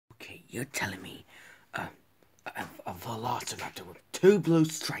You're telling me a velociraptor with 2 blue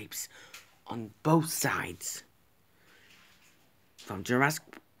stripes on both sides from Jurassic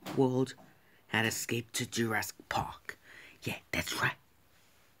World had escaped to Jurassic Park. Yeah, that's right.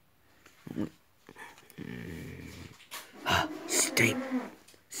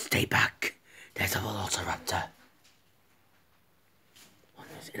 Stay back. There's a velociraptor.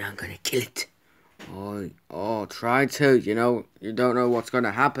 And I'm gonna kill it. Oh, try to. You don't know what's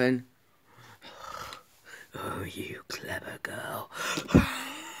gonna happen. Oh, you clever girl.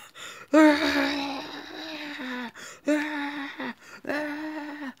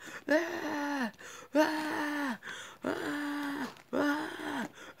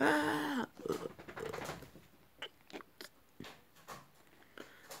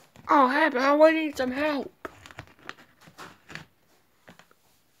 Oh, help! I need some help.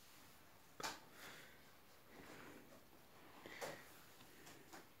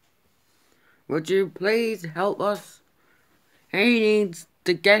 Would you please help us? He needs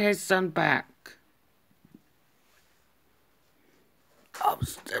to get his son back. I'm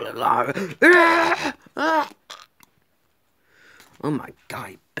still alive. Oh my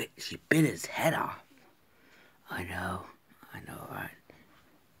God, she bit his head off. I know, right?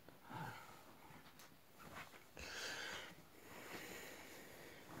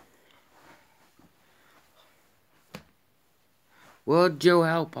 Would you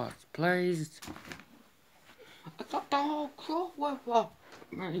help us, please? I got the whole crew with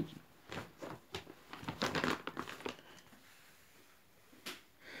me.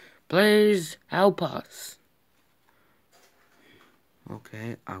 Please help us.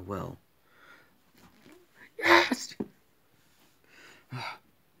 Okay, I will. Yes!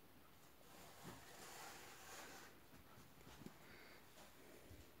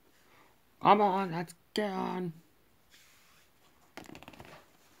 Come on, let's get on.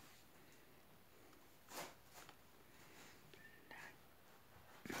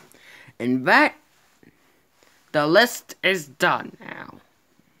 And the list is done now.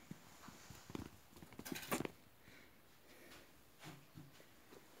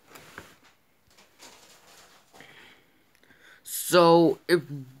 So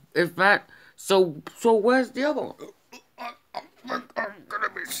so where's the other one? I'm gonna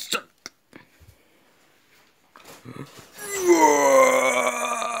be sick.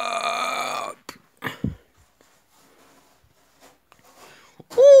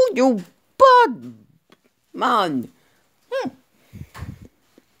 Oh, you bad man.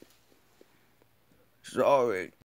 Sorry.